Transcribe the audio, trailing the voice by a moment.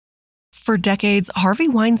For decades, Harvey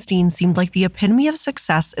Weinstein seemed like the epitome of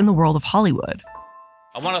success in the world of Hollywood.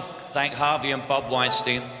 I want to thank Harvey and Bob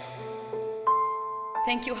Weinstein.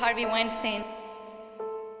 Thank you, Harvey Weinstein.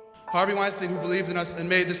 Harvey Weinstein, who believed in us and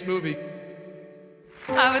made this movie.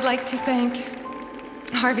 I would like to thank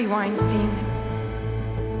Harvey Weinstein.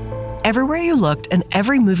 Everywhere you looked and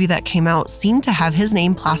every movie that came out seemed to have his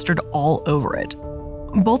name plastered all over it.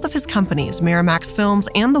 Both of his companies, Miramax Films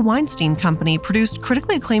and the Weinstein Company, produced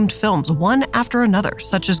critically acclaimed films one after another,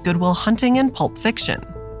 such as Good Will Hunting and Pulp Fiction.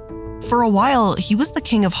 For a while, he was the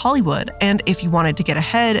king of Hollywood, and if you wanted to get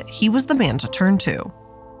ahead, he was the man to turn to.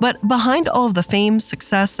 But behind all of the fame,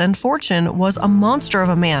 success, and fortune was a monster of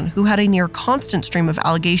a man who had a near constant stream of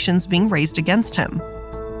allegations being raised against him.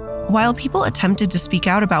 While people attempted to speak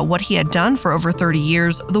out about what he had done for over 30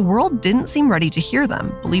 years, the world didn't seem ready to hear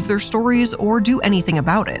them, believe their stories, or do anything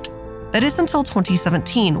about it. That is until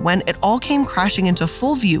 2017, when it all came crashing into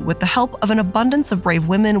full view with the help of an abundance of brave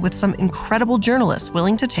women with some incredible journalists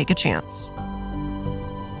willing to take a chance.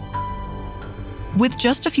 With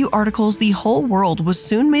just a few articles, the whole world was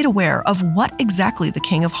soon made aware of what exactly the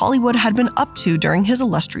King of Hollywood had been up to during his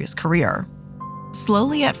illustrious career.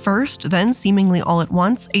 Slowly at first, then seemingly all at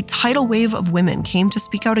once, a tidal wave of women came to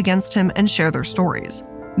speak out against him and share their stories.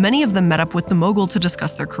 Many of them met up with the mogul to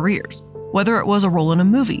discuss their careers. Whether it was a role in a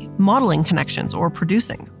movie, modeling connections, or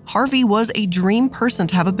producing, Harvey was a dream person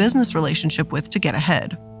to have a business relationship with to get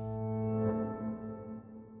ahead.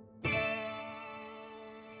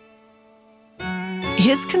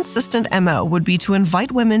 His consistent MO would be to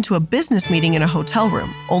invite women to a business meeting in a hotel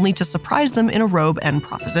room, only to surprise them in a robe and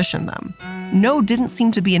proposition them. No didn't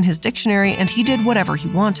seem to be in his dictionary, and he did whatever he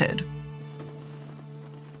wanted.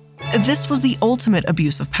 This was the ultimate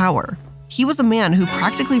abuse of power. He was a man who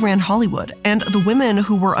practically ran Hollywood, and the women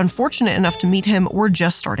who were unfortunate enough to meet him were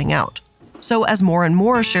just starting out. So as more and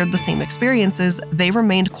more shared the same experiences, they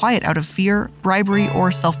remained quiet out of fear, bribery,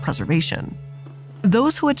 or self-preservation.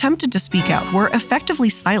 Those who attempted to speak out were effectively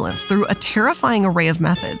silenced through a terrifying array of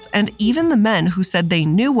methods, and even the men who said they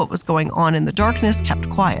knew what was going on in the darkness kept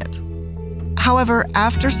quiet. However,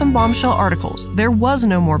 after some bombshell articles, there was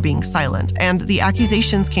no more being silent, and the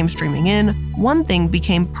accusations came streaming in. One thing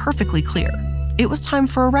became perfectly clear. It was time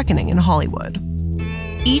for a reckoning in Hollywood.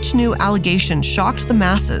 Each new allegation shocked the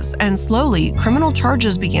masses, and slowly, criminal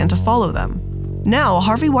charges began to follow them. Now,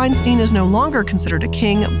 Harvey Weinstein is no longer considered a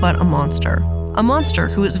king, but a monster. A monster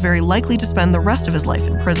who is very likely to spend the rest of his life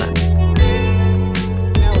in prison.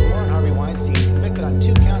 Now, Warren Harvey Weinstein, convicted on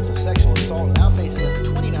 2 counts of sexual assault, now facing up to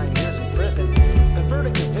 29 years in prison. The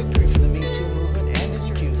verdict of victory for the Me Too movement and its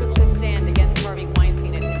accusers. Took the stand against Harvey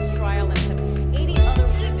Weinstein at his trial and some 80 other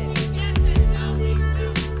women.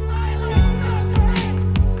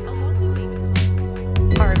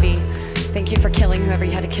 Harvey, thank you for killing whoever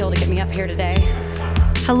you had to kill to get me up here today.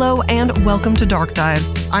 Hello and welcome to Dark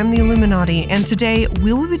Dives. I'm the Illuminati, and today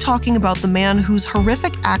we will be talking about the man whose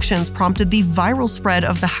horrific actions prompted the viral spread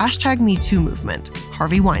of the #MeToo movement,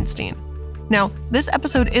 Harvey Weinstein. Now, this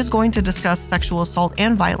episode is going to discuss sexual assault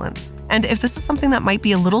and violence, and if this is something that might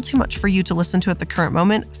be a little too much for you to listen to at the current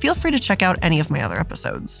moment, feel free to check out any of my other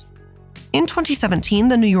episodes. In 2017,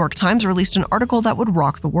 the New York Times released an article that would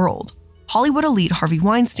rock the world. Hollywood elite Harvey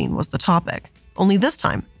Weinstein was the topic. Only this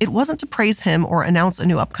time, it wasn't to praise him or announce a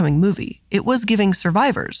new upcoming movie. It was giving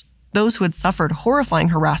survivors, those who had suffered horrifying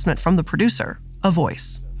harassment from the producer, a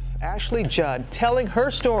voice. Ashley Judd telling her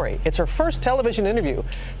story. It's her first television interview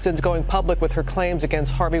since going public with her claims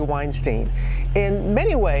against Harvey Weinstein. In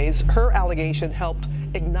many ways, her allegation helped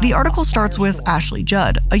ignite... The article starts with Ashley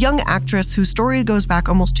Judd, a young actress whose story goes back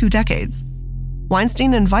almost 2 decades.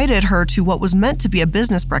 Weinstein invited her to what was meant to be a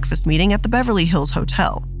business breakfast meeting at the Beverly Hills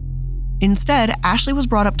Hotel. Instead, Ashley was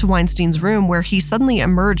brought up to Weinstein's room where he suddenly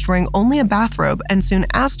emerged wearing only a bathrobe and soon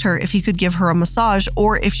asked her if he could give her a massage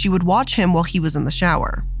or if she would watch him while he was in the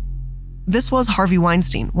shower. This was Harvey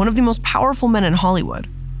Weinstein, one of the most powerful men in Hollywood.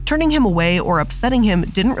 Turning him away or upsetting him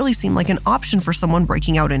didn't really seem like an option for someone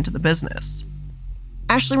breaking out into the business.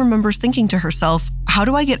 Ashley remembers thinking to herself, how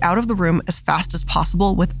do I get out of the room as fast as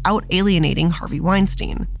possible without alienating Harvey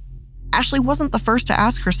Weinstein? Ashley wasn't the first to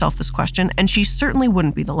ask herself this question, and she certainly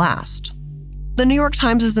wouldn't be the last. The New York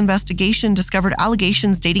Times' investigation discovered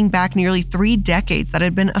allegations dating back nearly 3 decades that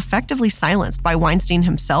had been effectively silenced by Weinstein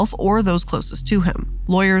himself or those closest to him,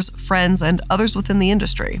 lawyers, friends, and others within the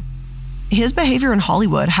industry. His behavior in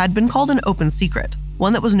Hollywood had been called an open secret,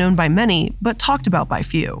 one that was known by many, but talked about by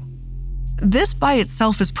few. This by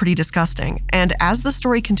itself is pretty disgusting, and as the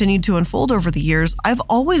story continued to unfold over the years, I've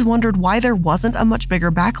always wondered why there wasn't a much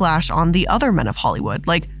bigger backlash on the other men of Hollywood,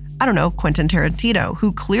 like, Quentin Tarantino,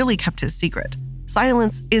 who clearly kept his secret.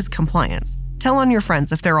 Silence is compliance. Tell on your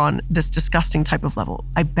friends if they're on this disgusting type of level.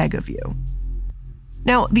 I beg of you.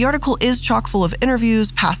 Now, the article is chock full of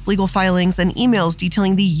interviews, past legal filings, and emails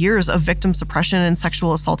detailing the years of victim suppression and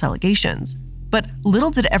sexual assault allegations. But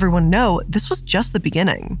little did everyone know, this was just the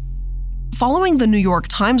beginning. Following the New York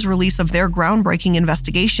Times release of their groundbreaking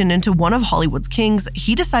investigation into one of Hollywood's kings,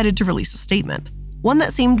 he decided to release a statement, one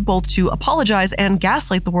that seemed both to apologize and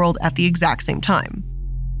gaslight the world at the exact same time.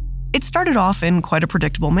 It started off in quite a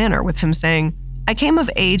predictable manner, with him saying, "I came of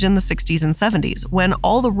age in the 60s and 70s, when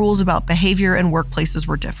all the rules about behavior and workplaces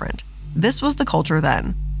were different. This was the culture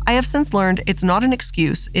then. I have since learned it's not an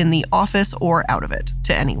excuse in the office or out of it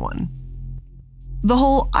to anyone." The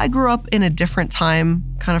whole "I grew up in a different time"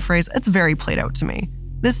 kind of phrase, it's very played out to me.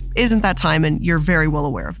 This isn't that time, and you're very well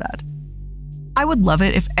aware of that. I would love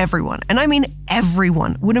it if everyone, and I mean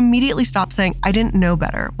everyone, would immediately stop saying "I didn't know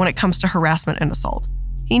better" when it comes to harassment and assault.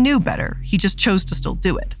 He knew better, he just chose to still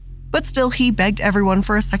do it. But still, he begged everyone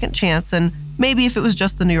for a second chance, and maybe if it was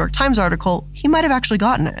just the New York Times article, he might have actually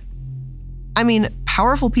gotten it. I mean,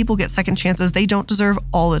 powerful people get second chances they don't deserve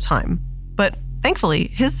all the time. But thankfully,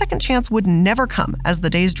 his second chance would never come as the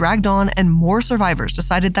days dragged on and more survivors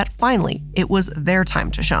decided that finally it was their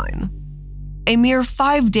time to shine. A mere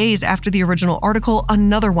 5 days after the original article,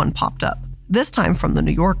 another one popped up, this time from The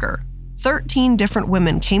New Yorker. 13 different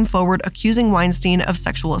women came forward accusing Weinstein of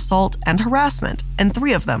sexual assault and harassment, and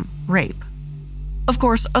 3 of them rape. Of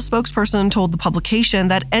course, a spokesperson told the publication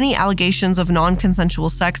that any allegations of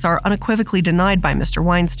non-consensual sex are unequivocally denied by Mr.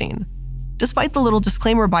 Weinstein. Despite the little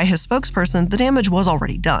disclaimer by his spokesperson, the damage was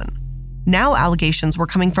already done. Now allegations were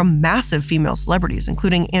coming from massive female celebrities,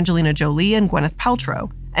 including Angelina Jolie and Gwyneth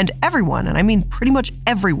Paltrow, and everyone, and I mean pretty much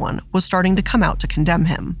everyone, was starting to come out to condemn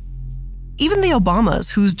him. Even the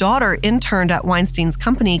Obamas, whose daughter interned at Weinstein's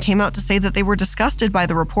company, came out to say that they were disgusted by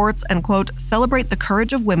the reports and, quote, "celebrate the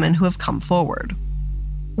courage of women who have come forward."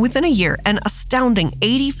 Within a year, an astounding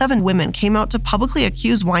 87 women came out to publicly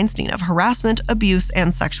accuse Weinstein of harassment, abuse,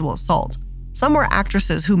 and sexual assault. Some were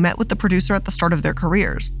actresses who met with the producer at the start of their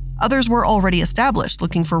careers. Others were already established,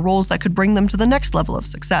 looking for roles that could bring them to the next level of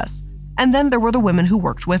success. And then there were the women who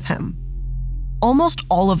worked with him. Almost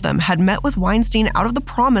all of them had met with Weinstein out of the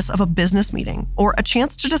promise of a business meeting or a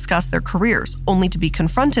chance to discuss their careers, only to be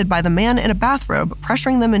confronted by the man in a bathrobe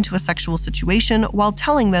pressuring them into a sexual situation while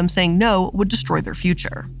telling them saying no would destroy their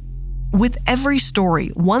future. With every story,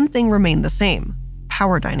 one thing remained the same: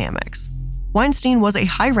 power dynamics. Weinstein was a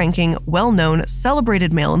high-ranking, well-known,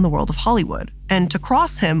 celebrated male in the world of Hollywood, and to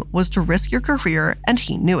cross him was to risk your career, and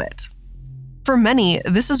he knew it. For many,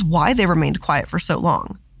 this is why they remained quiet for so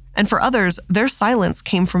long. And for others, their silence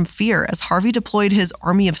came from fear as Harvey deployed his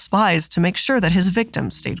army of spies to make sure that his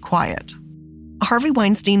victims stayed quiet. Harvey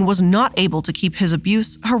Weinstein was not able to keep his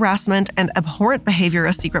abuse, harassment, and abhorrent behavior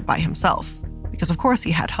a secret by himself, because of course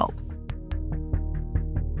he had help.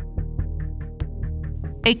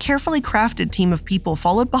 A carefully crafted team of people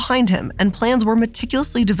followed behind him, and plans were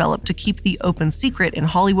meticulously developed to keep the open secret in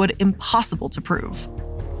Hollywood impossible to prove.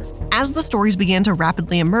 As the stories began to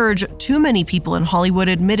rapidly emerge, too many people in Hollywood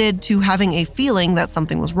admitted to having a feeling that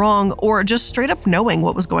something was wrong or just straight up knowing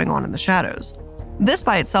what was going on in the shadows. This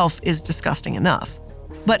by itself is disgusting enough,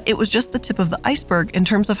 but it was just the tip of the iceberg in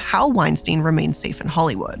terms of how Weinstein remained safe in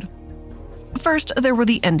Hollywood. First, there were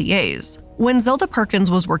the NDAs. When Zelda Perkins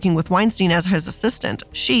was working with Weinstein as his assistant,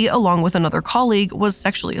 she, along with another colleague, was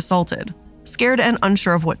sexually assaulted. Scared and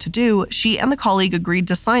unsure of what to do, she and the colleague agreed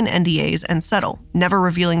to sign NDAs and settle, never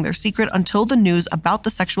revealing their secret until the news about the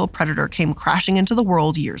sexual predator came crashing into the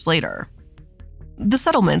world years later. The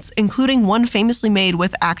settlements, including one famously made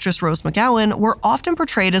with actress Rose McGowan, were often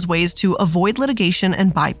portrayed as ways to avoid litigation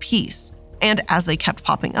and buy peace. And as they kept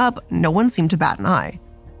popping up, no one seemed to bat an eye.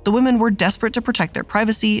 The women were desperate to protect their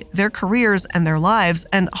privacy, their careers, and their lives,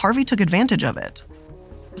 and Harvey took advantage of it.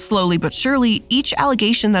 Slowly but surely, each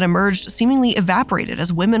allegation that emerged seemingly evaporated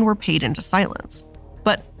as women were paid into silence.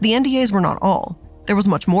 But the NDAs were not all. There was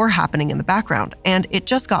much more happening in the background, and it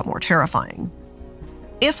just got more terrifying.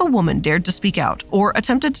 If a woman dared to speak out or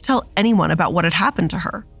attempted to tell anyone about what had happened to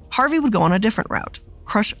her, Harvey would go on a different route,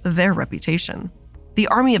 crush their reputation. The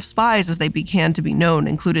army of spies, as they began to be known,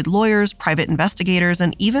 included lawyers, private investigators,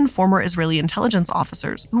 and even former Israeli intelligence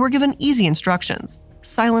officers who were given easy instructions: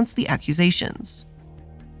 silence the accusations.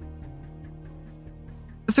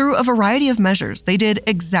 Through a variety of measures, they did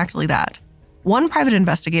exactly that. One private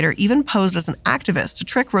investigator even posed as an activist to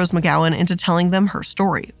trick Rose McGowan into telling them her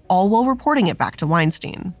story, all while reporting it back to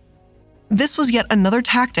Weinstein. This was yet another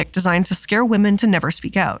tactic designed to scare women to never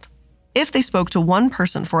speak out. If they spoke to one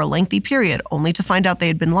person for a lengthy period only to find out they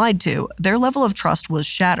had been lied to, their level of trust was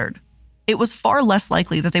shattered. it was far less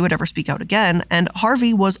likely that they would ever speak out again, and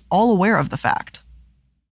Harvey was all aware of the fact.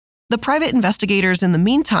 The private investigators in the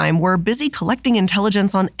meantime were busy collecting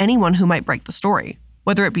intelligence on anyone who might break the story,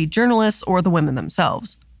 whether it be journalists or the women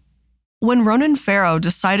themselves. When Ronan Farrow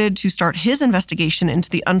decided to start his investigation into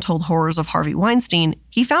the untold horrors of Harvey Weinstein,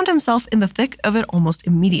 he found himself in the thick of it almost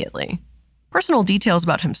immediately. Personal details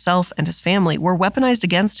about himself and his family were weaponized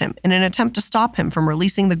against him in an attempt to stop him from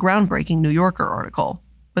releasing the groundbreaking New Yorker article.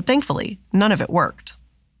 But thankfully, none of it worked.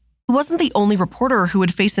 He wasn't the only reporter who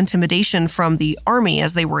would face intimidation from the Army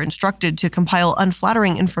as they were instructed to compile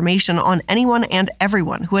unflattering information on anyone and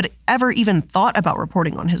everyone who had ever even thought about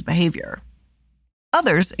reporting on his behavior.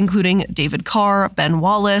 Others, including David Carr, Ben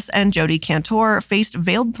Wallace, and Jodi Cantor, faced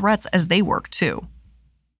veiled threats as they worked too.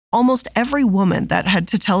 Almost every woman that had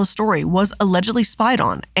to tell a story was allegedly spied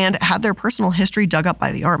on and had their personal history dug up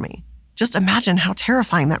by the Army. Just imagine how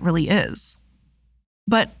terrifying that really is.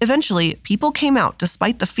 But eventually, people came out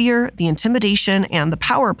despite the fear, the intimidation, and the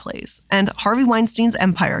power plays, and Harvey Weinstein's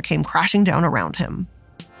empire came crashing down around him.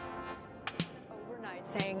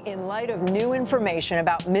 Saying in light of new information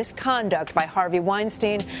about misconduct by Harvey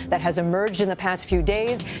Weinstein that has emerged in the past few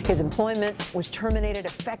days, his employment was terminated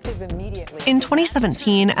effective immediately. In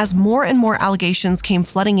 2017, as more and more allegations came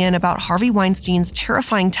flooding in about Harvey Weinstein's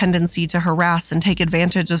terrifying tendency to harass and take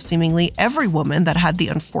advantage of seemingly every woman that had the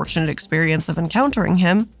unfortunate experience of encountering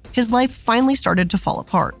him, his life finally started to fall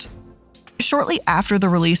apart. Shortly after the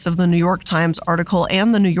release of the New York Times article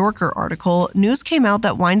and the New Yorker article, news came out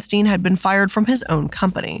that Weinstein had been fired from his own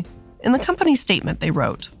company. In the company's statement, they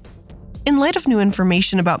wrote, "In light of new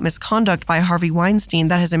information about misconduct by Harvey Weinstein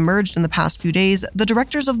that has emerged in the past few days, the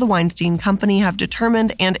directors of the Weinstein Company have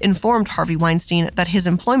determined and informed Harvey Weinstein that his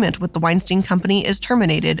employment with the Weinstein Company is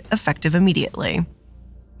terminated effective immediately."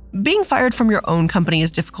 Being fired from your own company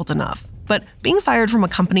is difficult enough, but being fired from a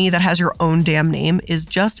company that has your own damn name is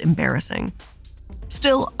just embarrassing.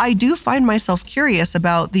 Still, I do find myself curious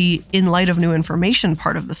about the "in light of new information"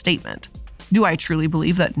 part of the statement. Do I truly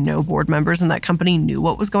believe that no board members in that company knew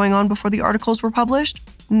what was going on before the articles were published?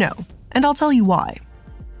 No, and I'll tell you why.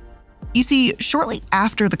 You see, shortly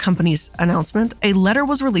after the company's announcement, a letter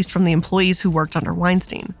was released from the employees who worked under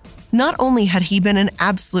Weinstein. Not only had he been an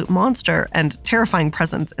absolute monster and terrifying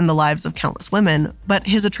presence in the lives of countless women, but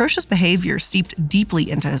his atrocious behavior seeped deeply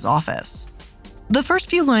into his office. The first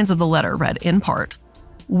few lines of the letter read in part,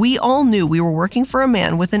 "We all knew we were working for a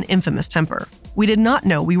man with an infamous temper. We did not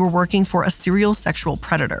know we were working for a serial sexual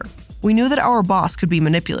predator. We knew that our boss could be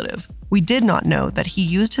manipulative. We did not know that he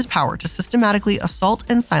used his power to systematically assault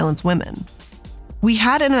and silence women. We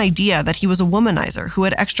had an idea that he was a womanizer who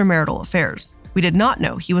had extramarital affairs. We did not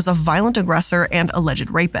know he was a violent aggressor and alleged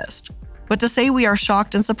rapist. But to say we are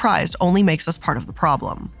shocked and surprised only makes us part of the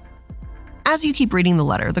problem." As you keep reading the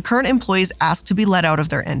letter, the current employees asked to be let out of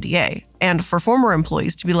their NDA, and for former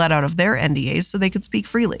employees to be let out of their NDAs so they could speak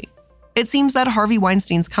freely. It seems that Harvey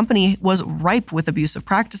Weinstein's company was ripe with abusive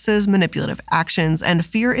practices, manipulative actions, and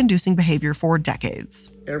fear-inducing behavior for decades.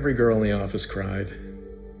 Every girl in the office cried.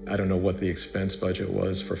 I don't know what the expense budget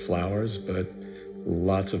was for flowers, but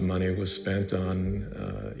lots of money was spent on,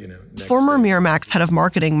 Former Miramax head of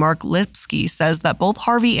marketing Mark Lipsky says that both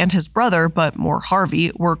Harvey and his brother, but more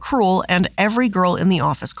Harvey, were cruel and every girl in the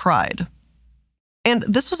office cried. And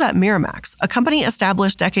this was at Miramax, a company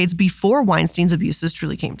established decades before Weinstein's abuses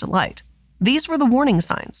truly came to light. These were the warning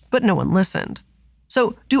signs, but no one listened.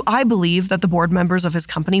 So, do I believe that the board members of his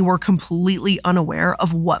company were completely unaware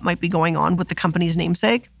of what might be going on with the company's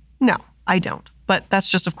namesake? No, I don't. But that's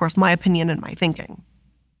just, of course, my opinion and my thinking.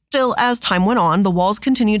 Still, as time went on, the walls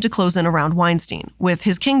continued to close in around Weinstein, with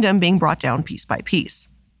his kingdom being brought down piece by piece.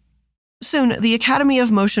 Soon, the Academy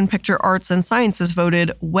of Motion Picture Arts and Sciences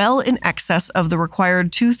voted well in excess of the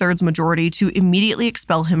required 2/3 majority to immediately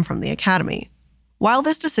expel him from the Academy. While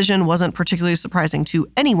this decision wasn't particularly surprising to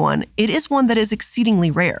anyone, it is one that is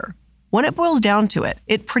exceedingly rare. When it boils down to it,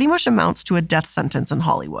 it pretty much amounts to a death sentence in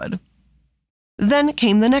Hollywood. Then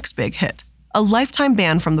came the next big hit, a lifetime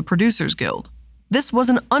ban from the Producers Guild. This was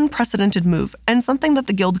an unprecedented move and something that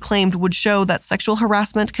the Guild claimed would show that sexual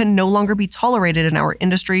harassment can no longer be tolerated in our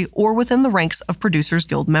industry or within the ranks of Producers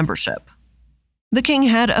Guild membership. The king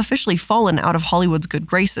had officially fallen out of Hollywood's good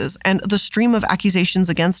graces, and the stream of accusations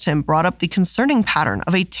against him brought up the concerning pattern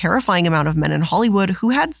of a terrifying amount of men in Hollywood who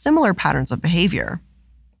had similar patterns of behavior.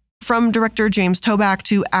 From director James Toback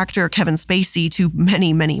to actor Kevin Spacey to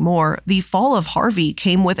many, many more, the fall of Harvey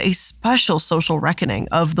came with a special social reckoning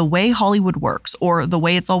of the way Hollywood works, or the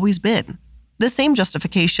way it's always been. The same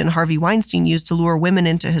justification Harvey Weinstein used to lure women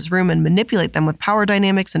into his room and manipulate them with power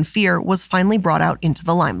dynamics and fear was finally brought out into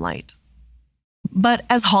the limelight. But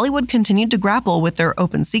as Hollywood continued to grapple with their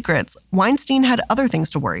open secrets, Weinstein had other things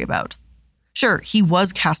to worry about. Sure, he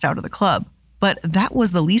was cast out of the club, but that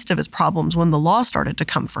was the least of his problems when the law started to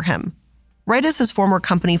come for him. Right as his former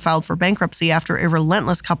company filed for bankruptcy after a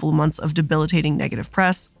relentless couple of months of debilitating negative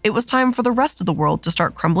press, it was time for the rest of the world to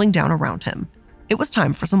start crumbling down around him. It was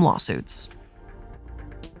time for some lawsuits.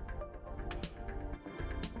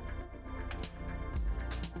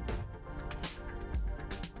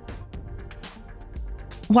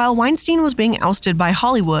 While Weinstein was being ousted by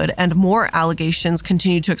Hollywood and more allegations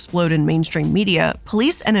continued to explode in mainstream media,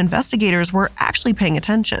 police and investigators were actually paying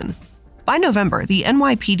attention. By November, the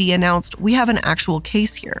NYPD announced, "We have an actual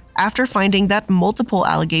case here," after finding that multiple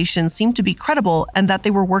allegations seemed to be credible and that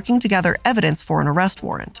they were working to gather evidence for an arrest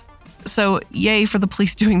warrant. So, yay for the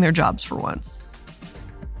police doing their jobs for once.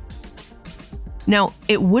 Now,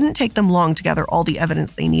 it wouldn't take them long to gather all the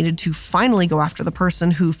evidence they needed to finally go after the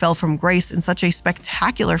person who fell from grace in such a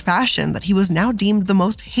spectacular fashion that he was now deemed the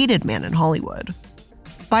most hated man in Hollywood.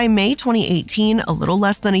 By May 2018, a little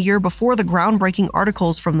less than a year before the groundbreaking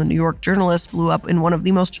articles from the New York journalist blew up in one of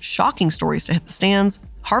the most shocking stories to hit the stands,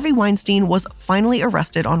 Harvey Weinstein was finally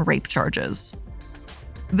arrested on rape charges.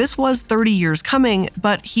 This was 30 years coming,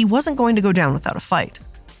 but he wasn't going to go down without a fight.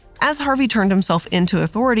 As Harvey turned himself into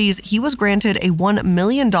authorities, he was granted a $1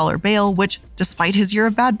 million bail, which, despite his year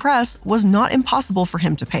of bad press, was not impossible for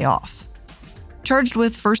him to pay off. Charged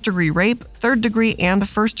with first-degree rape, third-degree, and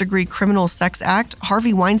first-degree criminal sex act,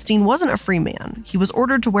 Harvey Weinstein wasn't a free man. He was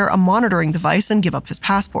ordered to wear a monitoring device and give up his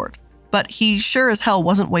passport. But he sure as hell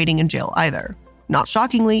wasn't waiting in jail either. Not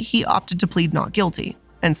shockingly, he opted to plead not guilty,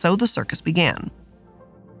 and so the circus began.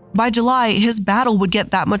 By July, his battle would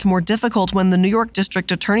get that much more difficult when the New York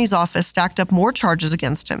District Attorney's Office stacked up more charges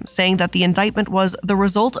against him, saying that the indictment was the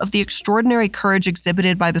result of the extraordinary courage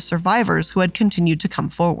exhibited by the survivors who had continued to come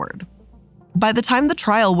forward. By the time the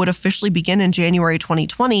trial would officially begin in January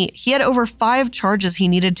 2020, he had over 5 charges he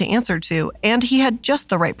needed to answer to, and he had just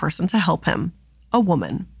the right person to help him: a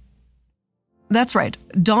woman. That's right,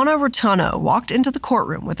 Donna Rotano walked into the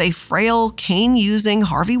courtroom with a frail, cane-using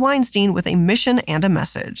Harvey Weinstein with a mission and a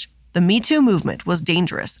message. The Me Too movement was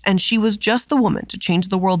dangerous, and she was just the woman to change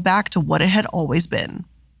the world back to what it had always been.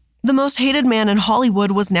 The most hated man in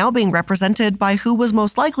Hollywood was now being represented by who was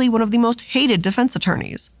most likely one of the most hated defense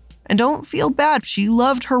attorneys. And don't feel bad, she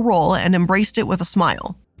loved her role and embraced it with a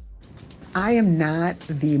smile. I am not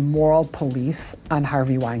the moral police on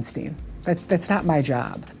Harvey Weinstein. That's not my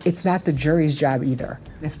job. It's not the jury's job either.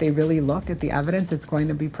 If they really look at the evidence that's going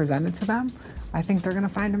to be presented to them, I think they're going to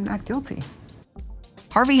find him not guilty.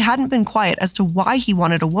 Harvey hadn't been quiet as to why he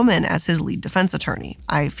wanted a woman as his lead defense attorney.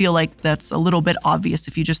 I feel like that's a little bit obvious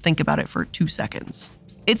if you just think about it for 2 seconds.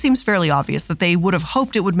 It seems fairly obvious that they would have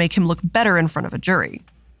hoped it would make him look better in front of a jury.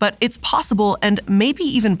 But it's possible and maybe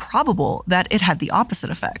even probable that it had the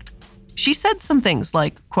opposite effect. She said some things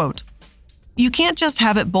like, quote, "You can't just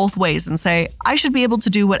have it both ways and say, I should be able to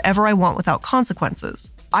do whatever I want without consequences.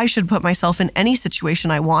 I should put myself in any situation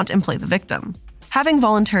I want and play the victim. Having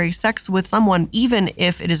voluntary sex with someone, even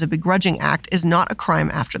if it is a begrudging act, is not a crime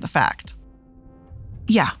after the fact."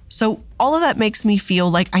 Yeah, so all of that makes me feel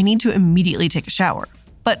like I need to immediately take a shower.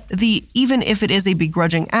 But the even if it is a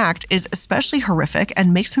begrudging act is especially horrific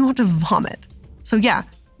and makes me want to vomit. So yeah,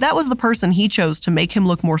 that was the person he chose to make him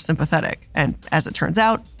look more sympathetic, and as it turns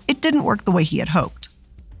out, it didn't work the way he had hoped.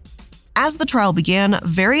 As the trial began,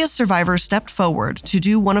 various survivors stepped forward to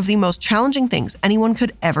do one of the most challenging things anyone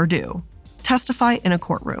could ever do: testify in a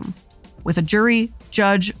courtroom. With a jury,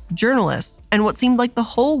 judge, journalists, and what seemed like the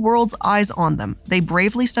whole world's eyes on them, they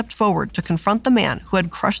bravely stepped forward to confront the man who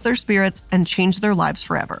had crushed their spirits and changed their lives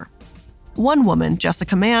forever. One woman,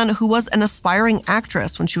 Jessica Mann, who was an aspiring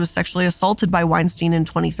actress when she was sexually assaulted by Weinstein in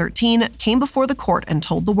 2013, came before the court and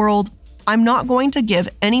told the world, "I'm not going to give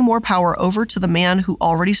any more power over to the man who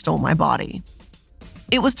already stole my body."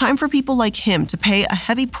 It was time for people like him to pay a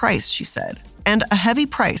heavy price, she said, and a heavy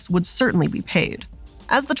price would certainly be paid.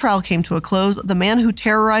 As the trial came to a close, the man who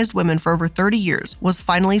terrorized women for over 30 years was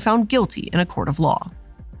finally found guilty in a court of law.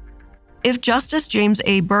 If Justice James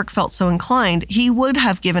A. Burke felt so inclined, he would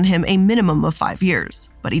have given him a minimum of 5 years,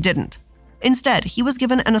 but he didn't. Instead, he was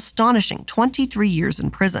given an astonishing 23 years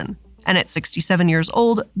in prison, and at 67 years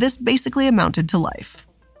old, this basically amounted to life.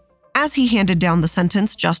 As he handed down the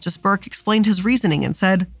sentence, Justice Burke explained his reasoning and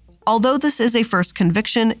said, "Although this is a first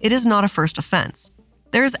conviction, it is not a first offense.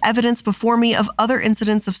 There is evidence before me of other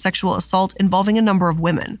incidents of sexual assault involving a number of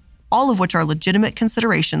women, all of which are legitimate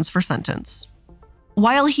considerations for sentence."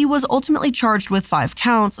 While he was ultimately charged with 5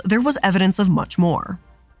 counts, there was evidence of much more.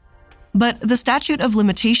 But the statute of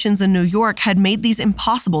limitations in New York had made these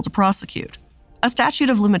impossible to prosecute. a statute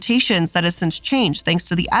of limitations that has since changed thanks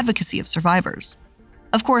to the advocacy of survivors.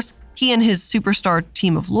 Of course, he and his superstar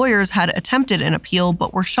team of lawyers had attempted an appeal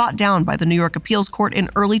but were shot down by the New York Appeals Court in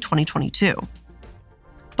early 2022.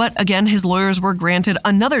 But again, his lawyers were granted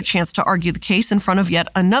another chance to argue the case in front of yet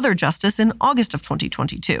another justice in August of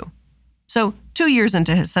 2022. So, 2 years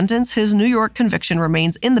into his sentence, his New York conviction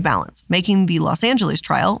remains in the balance, making the Los Angeles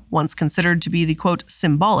trial, once considered to be the, quote,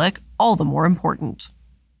 symbolic, all the more important.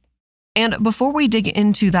 And before we dig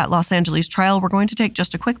into that Los Angeles trial, we're going to take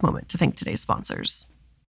just a quick moment to thank today's sponsors.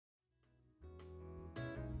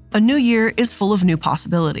 A new year is full of new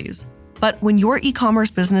possibilities. But when your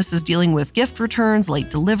e-commerce business is dealing with gift returns, late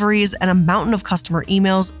deliveries, and a mountain of customer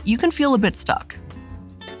emails, you can feel a bit stuck.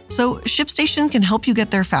 So ShipStation can help you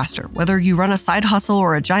get there faster. Whether you run a side hustle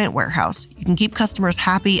or a giant warehouse, you can keep customers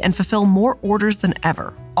happy and fulfill more orders than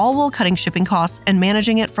ever, all while cutting shipping costs and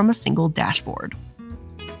managing it from a single dashboard.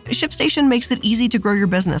 ShipStation makes it easy to grow your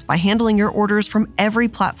business by handling your orders from every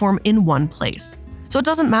platform in one place. So it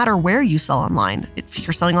doesn't matter where you sell online. If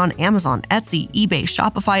you're selling on Amazon, Etsy, eBay,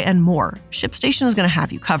 Shopify, and more, ShipStation is going to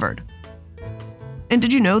have you covered. And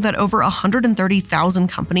did you know that over 130,000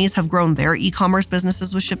 companies have grown their e-commerce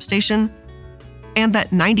businesses with ShipStation? And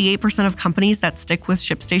that 98% of companies that stick with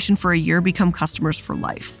ShipStation for a year become customers for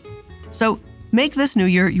life. So make this new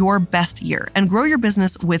year your best year and grow your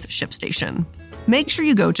business with ShipStation. Make sure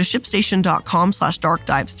you go to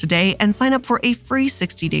shipstation.com/darkdives today and sign up for a free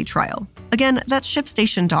 60-day trial. Again, that's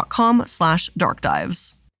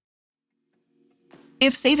shipstation.com/darkdives.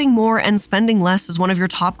 If saving more and spending less is one of your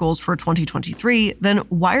top goals for 2023, then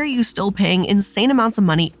why are you still paying insane amounts of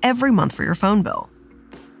money every month for your phone bill?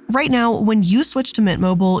 Right now, when you switch to Mint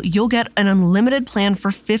Mobile, you'll get an unlimited plan for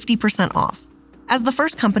 50% off. As the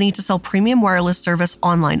first company to sell premium wireless service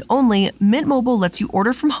online only, Mint Mobile lets you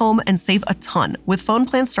order from home and save a ton, with phone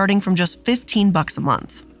plans starting from just $15 a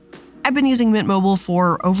month. I've been using Mint Mobile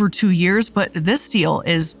for over 2 years, but this deal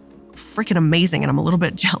is freaking amazing and I'm a little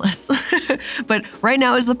bit jealous. But right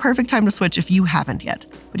now is the perfect time to switch if you haven't yet.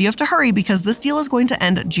 But you have to hurry because this deal is going to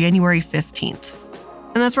end January 15th.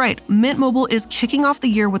 And that's right, Mint Mobile is kicking off the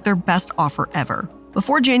year with their best offer ever.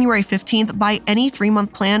 Before January 15th, buy any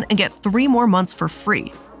 3-month plan and get 3 more months for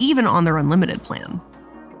free, even on their unlimited plan.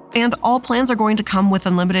 And all plans are going to come with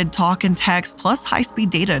unlimited talk and text plus high-speed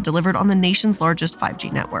data delivered on the nation's largest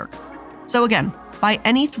 5G network. So again, buy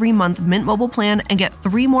any 3-month Mint Mobile plan and get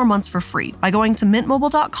 3 more months for free by going to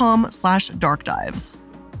mintmobile.com/darkdives.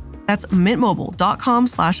 That's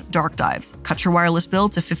mintmobile.com/darkdives. Cut your wireless bill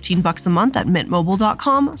to $15 a month at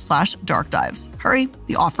mintmobile.com/darkdives. Hurry,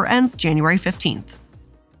 the offer ends January 15th.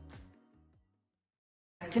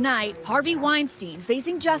 Tonight, Harvey Weinstein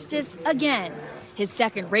facing justice again. His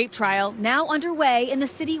second rape trial now underway in the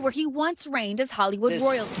city where he once reigned as Hollywood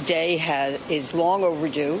royalty. This day is long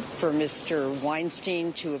overdue for Mr.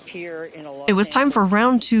 Weinstein to appear in a It was time for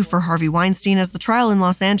round 2 for Harvey Weinstein as the trial in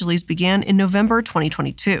Los Angeles began in November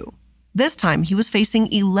 2022. This time, he was facing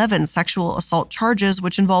 11 sexual assault charges,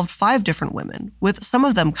 which involved 5 different women, with some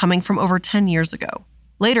of them coming from over 10 years ago.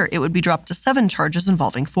 Later, it would be dropped to 7 charges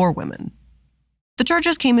involving 4 women. The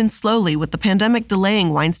charges came in slowly, with the pandemic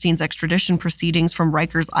delaying Weinstein's extradition proceedings from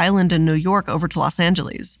Rikers Island in New York over to Los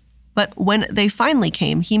Angeles. But when they finally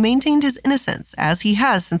came, he maintained his innocence, as he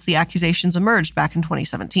has since the accusations emerged back in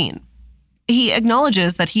 2017. He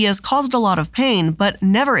acknowledges that he has caused a lot of pain, but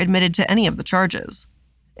never admitted to any of the charges.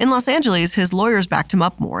 In Los Angeles, his lawyers backed him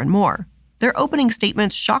up more and more. Their opening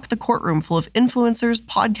statements shocked the courtroom full of influencers,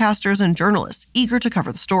 podcasters, and journalists eager to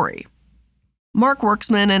cover the story. Mark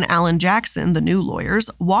Worksman and Alan Jackson, the new lawyers,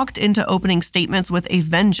 walked into opening statements with a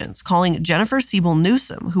vengeance, calling Jennifer Siebel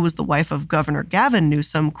Newsom, who was the wife of Governor Gavin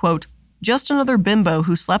Newsom, quote, just another bimbo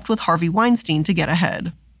who slept with Harvey Weinstein to get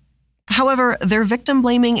ahead. However, their victim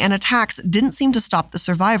blaming and attacks didn't seem to stop the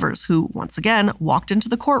survivors, who, once again, walked into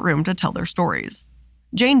the courtroom to tell their stories.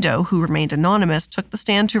 Jane Doe, who remained anonymous, took the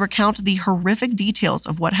stand to recount the horrific details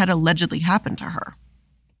of what had allegedly happened to her.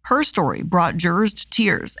 Her story brought jurors to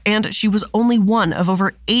tears, and she was only one of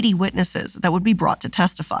over 80 witnesses that would be brought to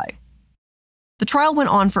testify. The trial went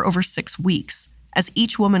on for over 6 weeks, as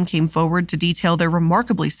each woman came forward to detail their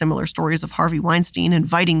remarkably similar stories of Harvey Weinstein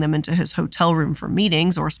inviting them into his hotel room for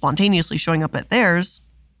meetings or spontaneously showing up at theirs.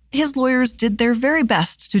 His lawyers did their very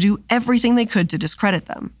best to do everything they could to discredit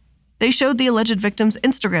them. They showed the alleged victims'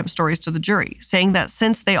 Instagram stories to the jury, saying that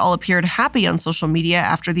since they all appeared happy on social media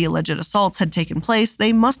after the alleged assaults had taken place,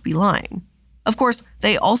 they must be lying. Of course,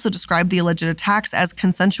 they also described the alleged attacks as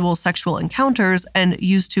consensual sexual encounters and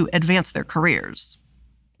used to advance their careers.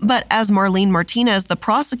 But as Marlene Martinez, the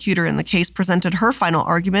prosecutor in the case, presented her final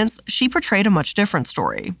arguments, she portrayed a much different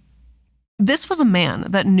story. This was a man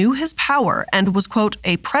that knew his power and was, quote,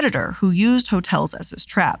 a predator who used hotels as his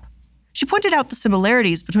trap. She pointed out the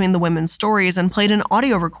similarities between the women's stories and played an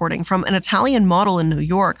audio recording from an Italian model in New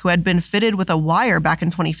York who had been fitted with a wire back in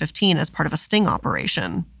 2015 as part of a sting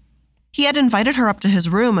operation. He had invited her up to his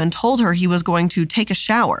room and told her he was going to take a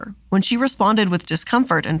shower. When she responded with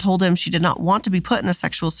discomfort and told him she did not want to be put in a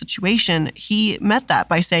sexual situation, he met that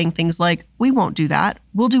by saying things like, "We won't do that.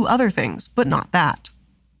 We'll do other things, but not that."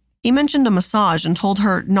 He mentioned a massage and told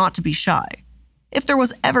her not to be shy. If there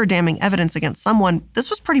was ever damning evidence against someone, this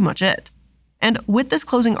was pretty much it. And with this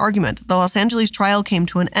closing argument, the Los Angeles trial came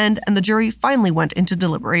to an end and the jury finally went into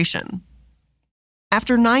deliberation.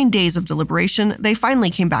 After 9 days of deliberation, they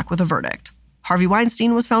finally came back with a verdict. Harvey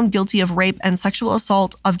Weinstein was found guilty of rape and sexual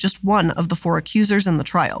assault of just one of the 4 accusers in the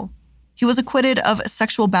trial. He was acquitted of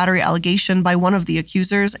sexual battery allegation by one of the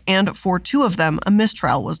accusers, and for 2 of them, a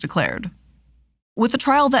mistrial was declared. With a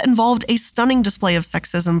trial that involved a stunning display of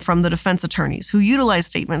sexism from the defense attorneys who utilized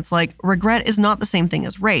statements like regret is not the same thing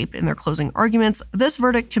as rape in their closing arguments, this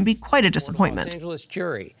verdict can be quite a disappointment. The Los Angeles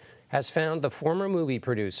jury has found the former movie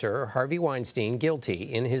producer Harvey Weinstein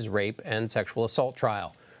guilty in his rape and sexual assault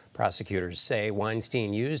trial. Prosecutors say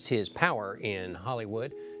Weinstein used his power in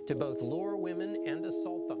Hollywood to both lure women and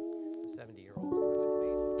assault them. The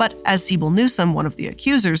 70-year-old. But as Siebel Newsom, one of the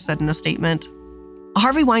accusers, said in a statement,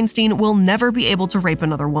 Harvey Weinstein will never be able to rape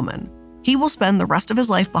another woman. He will spend the rest of his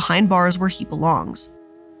life behind bars where he belongs.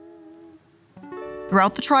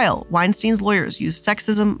 Throughout the trial, Weinstein's lawyers used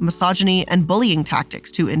sexism, misogyny, and bullying tactics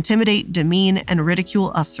to intimidate, demean, and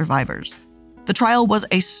ridicule us survivors. The trial was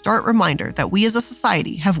a stark reminder that we as a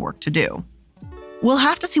society have work to do. We'll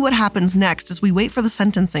have to see what happens next as we wait for the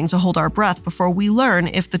sentencing to hold our breath before we learn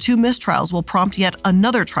if the 2 mistrials will prompt yet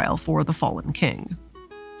another trial for the fallen king.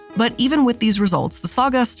 But even with these results, the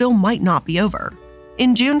saga still might not be over.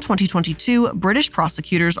 In June 2022, British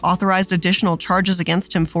prosecutors authorized additional charges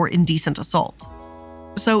against him for indecent assault.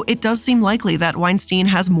 So it does seem likely that Weinstein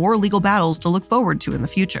has more legal battles to look forward to in the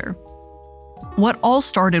future. What all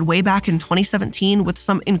started way back in 2017 with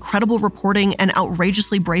some incredible reporting and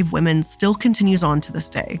outrageously brave women still continues on to this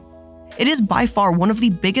day. It is by far one of the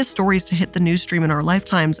biggest stories to hit the news stream in our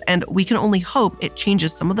lifetimes, and we can only hope it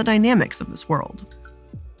changes some of the dynamics of this world.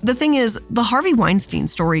 The thing is, the Harvey Weinstein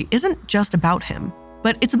story isn't just about him,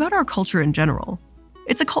 but it's about our culture in general.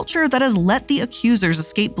 It's a culture that has let the accusers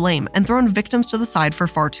escape blame and thrown victims to the side for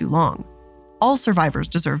far too long. All survivors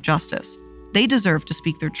deserve justice. They deserve to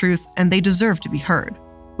speak their truth, and they deserve to be heard.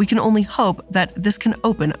 We can only hope that this can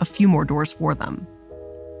open a few more doors for them.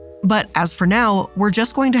 But as for now, we're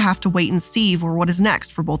just going to have to wait and see for what is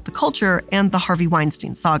next for both the culture and the Harvey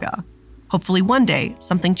Weinstein saga. Hopefully one day,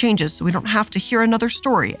 something changes so we don't have to hear another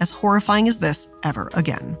story as horrifying as this ever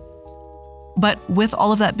again. But with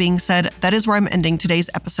all of that being said, that is where I'm ending today's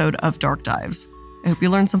episode of Dark Dives. I hope you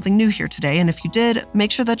learned something new here today, and if you did,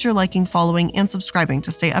 make sure that you're liking, following, and subscribing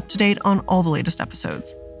to stay up to date on all the latest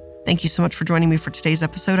episodes. Thank you so much for joining me for today's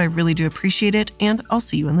episode. I really do appreciate it, and I'll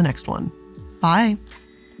see you in the next one. Bye.